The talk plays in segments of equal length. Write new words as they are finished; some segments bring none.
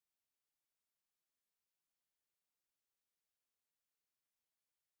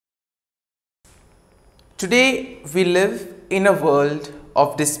Today, we live in a world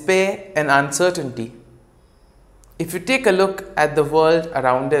of despair and uncertainty. If you take a look at the world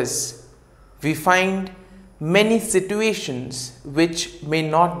around us, we find many situations which may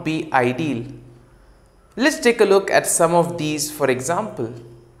not be ideal. Let's take a look at some of these. For example,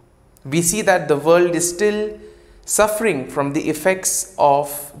 we see that the world is still suffering from the effects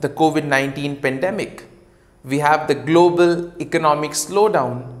of the COVID-19 pandemic. We have the global economic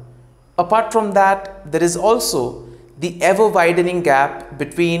slowdown. Apart from that, there is also the ever-widening gap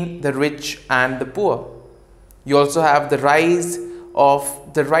between the rich and the poor. You also have the rise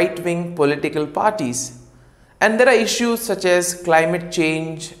of the right-wing political parties. And there are issues such as climate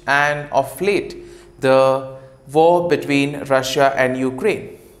change and, of late, the war between Russia and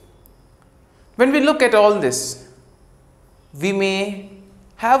Ukraine. When we look at all this, we may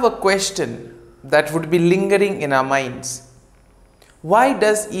have a question that would be lingering in our minds. Why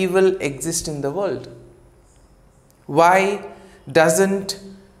does evil exist in the world? Why doesn't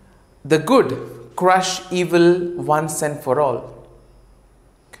the good crush evil once and for all?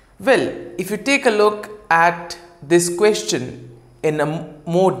 Well, if you take a look at this question in a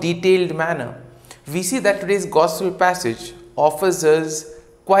more detailed manner, we see that today's gospel passage offers us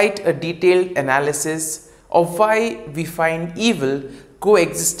quite a detailed analysis of why we find evil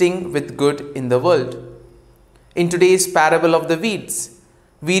coexisting with good in the world. In today's parable of the weeds,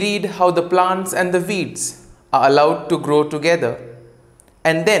 we read how the plants and the weeds are allowed to grow together.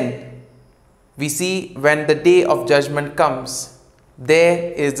 And then we see when the day of judgment comes,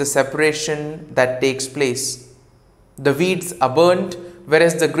 there is the separation that takes place. The weeds are burnt,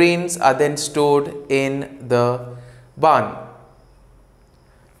 whereas the grains are then stored in the barn.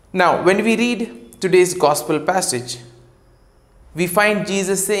 Now, when we read today's gospel passage, we find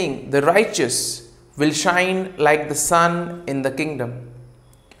Jesus saying, "The righteous will shine like the sun in the kingdom."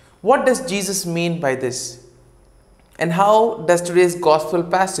 What does Jesus mean by this? And how does today's gospel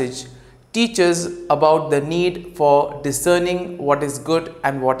passage teach us about the need for discerning what is good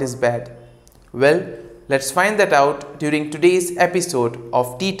and what is bad? Well, let's find that out during today's episode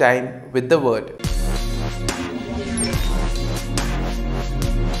of Tea Time with the Word.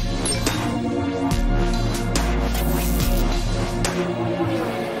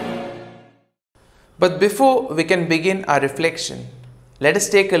 But before we can begin our reflection, let us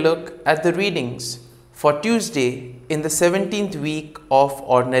take a look at the readings for Tuesday in the 17th week of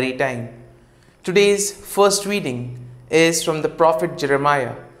Ordinary Time. Today's first reading is from the prophet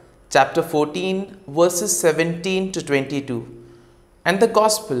Jeremiah, chapter 14, verses 17 to 22. And the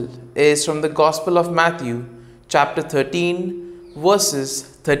Gospel is from the Gospel of Matthew, chapter 13, verses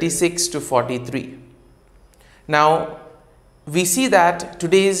 36 to 43. Now, we see that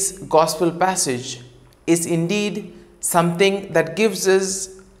today's Gospel passage is indeed something that gives us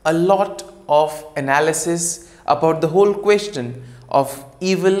a lot of analysis about the whole question of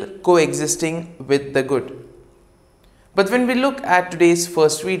evil coexisting with the good. But when we look at today's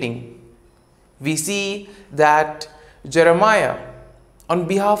first reading, we see that Jeremiah, on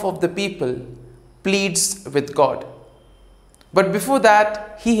behalf of the people, pleads with God. But before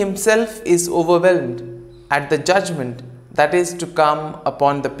that, he himself is overwhelmed at the judgment that is to come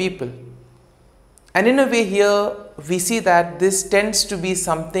upon the people. And in a way here, we see that this tends to be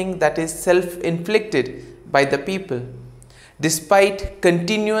something that is self-inflicted by the people. Despite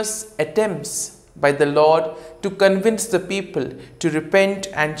continuous attempts by the Lord to convince the people to repent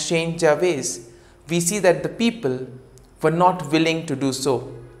and change their ways, we see that the people were not willing to do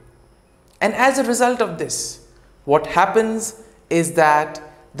so. And as a result of this, what happens is that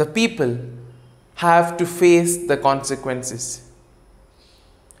the people have to face the consequences.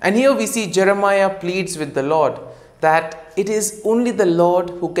 And here we see Jeremiah pleads with the Lord that it is only the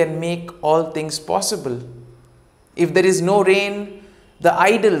Lord who can make all things possible. If there is no rain, the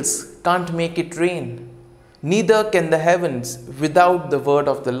idols can't make it rain. Neither can the heavens without the word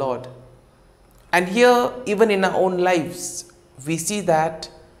of the Lord. And here, even in our own lives, we see that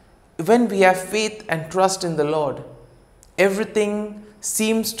when we have faith and trust in the Lord, everything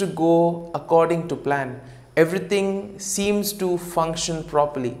seems to go according to plan. Everything seems to function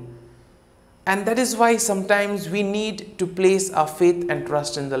properly. And that is why sometimes we need to place our faith and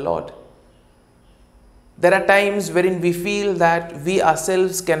trust in the Lord. There are times wherein we feel that we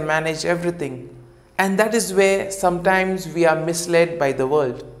ourselves can manage everything. And that is where sometimes we are misled by the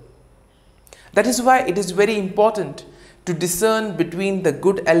world. That is why it is very important to discern between the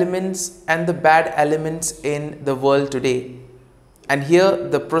good elements and the bad elements in the world today. And here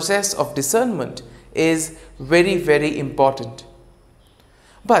the process of discernment is very, very important.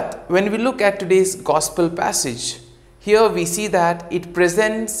 But when we look at today's gospel passage, here we see that it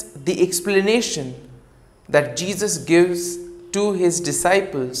presents the explanation that Jesus gives to his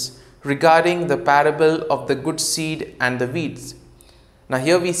disciples regarding the parable of the good seed and the weeds. Now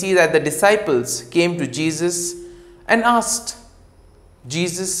here we see that the disciples came to Jesus and asked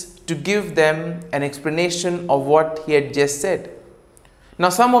Jesus to give them an explanation of what he had just said. Now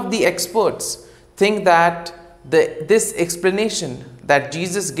some of the experts think that this explanation that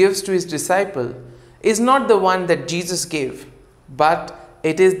Jesus gives to his disciple is not the one that Jesus gave, but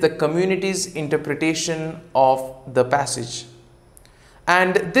it is the community's interpretation of the passage.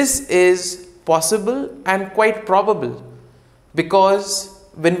 And this is possible and quite probable, because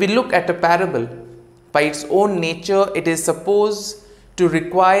when we look at a parable, by its own nature, it is supposed to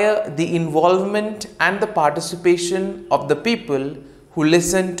require the involvement and the participation of the people who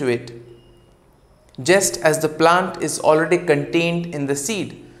listen to it. Just as the plant is already contained in the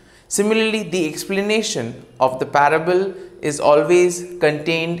seed, similarly the explanation of the parable is always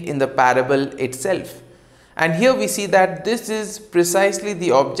contained in the parable itself. And here we see that this is precisely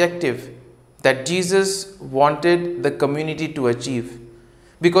the objective that Jesus wanted the community to achieve.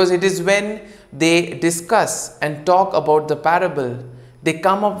 Because it is when they discuss and talk about the parable, they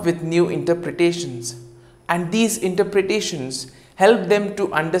come up with new interpretations. And these interpretations help them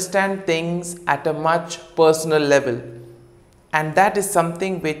to understand things at a much personal level. And that is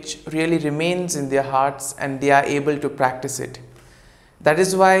something which really remains in their hearts, and they are able to practice it. That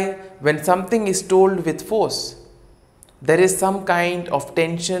is why when something is told with force, there is some kind of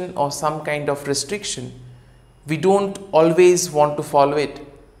tension or some kind of restriction. We don't always want to follow it.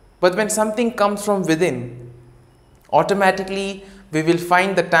 But when something comes from within, automatically we will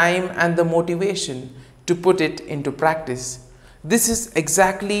find the time and the motivation to put it into practice. This is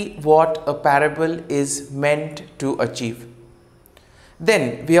exactly what a parable is meant to achieve.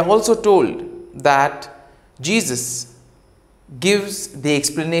 Then we are also told that Jesus gives the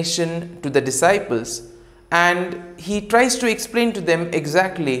explanation to the disciples, and he tries to explain to them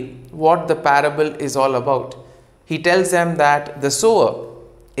exactly what the parable is all about. He tells them that the sower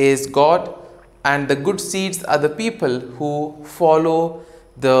is God and the good seeds are the people who follow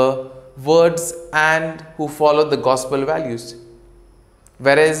the words and who follow the gospel values,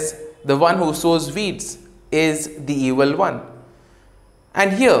 whereas the one who sows weeds is the evil one.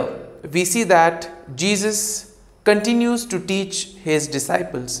 And here we see that Jesus continues to teach his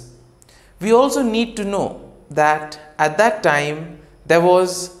disciples. We also need to know that at that time there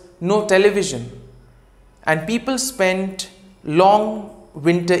was no television, and people spent long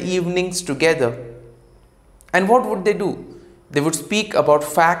winter evenings together. And what would they do? They would speak about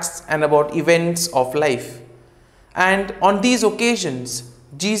facts and about events of life. And on these occasions,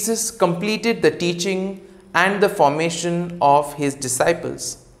 Jesus completed the teaching and the formation of his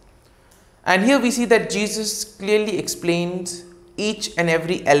disciples. And here we see that Jesus clearly explains each and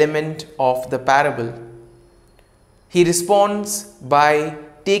every element of the parable. He responds by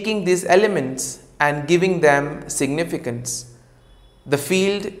taking these elements and giving them significance. The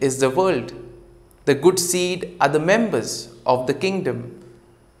field is the world. The good seed are the members of the kingdom.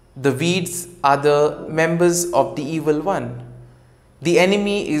 The weeds are the members of the evil one. The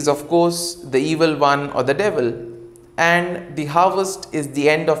enemy is, of course, the evil one or the devil, and the harvest is the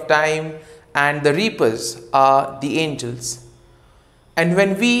end of time, and the reapers are the angels. And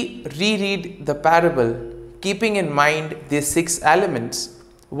when we reread the parable, keeping in mind these 6 elements,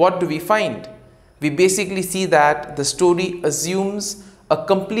 what do we find? We basically see that the story assumes a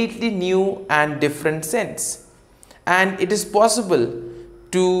completely new and different sense. And it is possible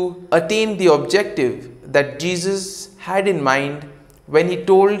to attain the objective that Jesus had in mind when he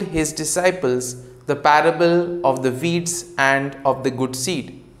told his disciples the parable of the weeds and of the good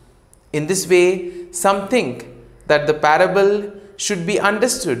seed. In this way, some think that the parable should be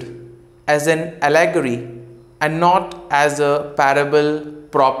understood as an allegory and not as a parable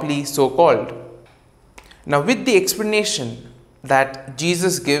properly so called. Now, with the explanation that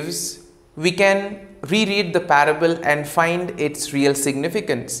Jesus gives, we can reread the parable and find its real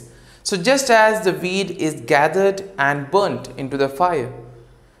significance. So just as the weed is gathered and burnt into the fire,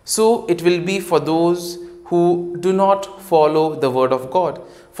 so it will be for those who do not follow the word of God,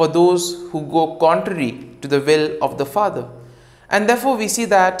 for those who go contrary to the will of the Father. And therefore we see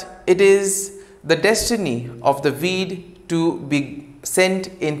that it is the destiny of the weed to be sent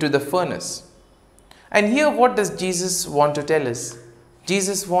into the furnace. And here what does Jesus want to tell us?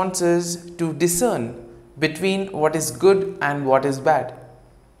 Jesus wants us to discern between what is good and what is bad.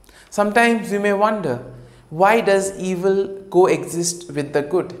 Sometimes we may wonder, why does evil coexist with the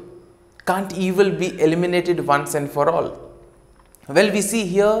good? Can't evil be eliminated once and for all? Well, we see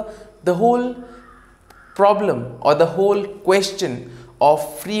here the whole problem or the whole question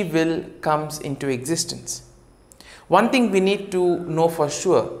of free will comes into existence. One thing we need to know for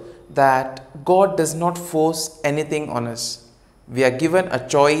sure, that God does not force anything on us. We are given a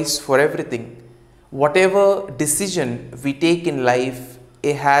choice for everything. Whatever decision we take in life,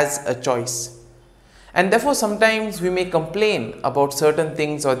 it has a choice. And therefore sometimes we may complain about certain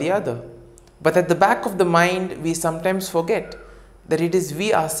things or the other. But at the back of the mind, we sometimes forget that it is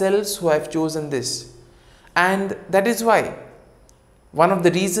we ourselves who have chosen this. And that is why one of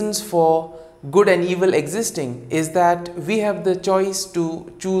the reasons for good and evil existing is that we have the choice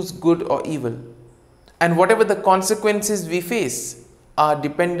to choose good or evil. And whatever the consequences we face are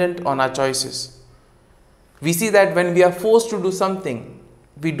dependent on our choices. We see that when we are forced to do something,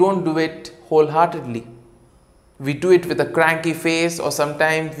 we don't do it wholeheartedly. We do it with a cranky face, or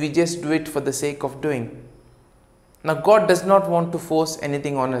sometimes we just do it for the sake of doing. Now, God does not want to force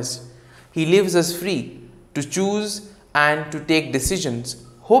anything on us. He leaves us free to choose and to take decisions,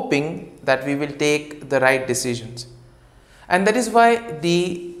 hoping that we will take the right decisions. And that is why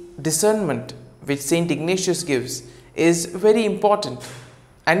the discernment which Saint Ignatius gives is very important.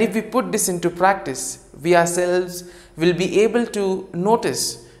 And if we put this into practice, we ourselves will be able to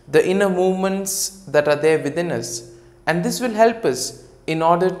notice the inner movements that are there within us. And this will help us in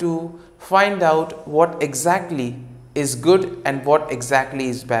order to find out what exactly is good and what exactly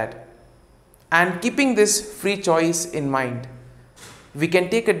is bad. And keeping this free choice in mind, we can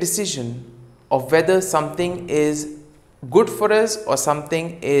take a decision of whether something is good for us or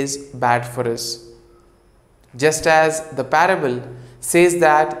something is bad for us. Just as the parable says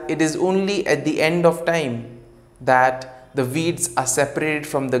that it is only at the end of time that the weeds are separated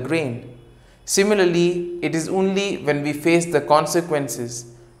from the grain. Similarly, it is only when we face the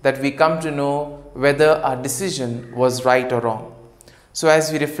consequences that we come to know whether our decision was right or wrong. So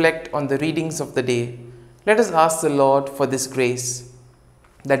as we reflect on the readings of the day, let us ask the Lord for this grace,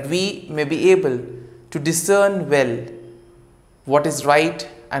 that we may be able to discern well what is right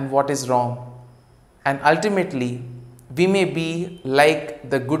and what is wrong. And ultimately, we may be like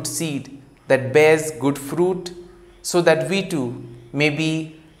the good seed that bears good fruit, so that we too may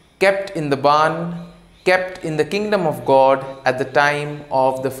be kept in the barn, kept in the kingdom of God at the time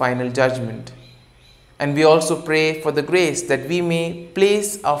of the final judgment. And we also pray for the grace that we may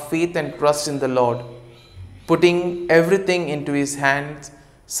place our faith and trust in the Lord, putting everything into His hands,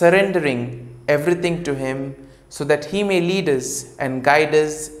 surrendering everything to Him, so that He may lead us and guide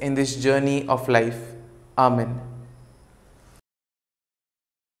us in this journey of life. Amen.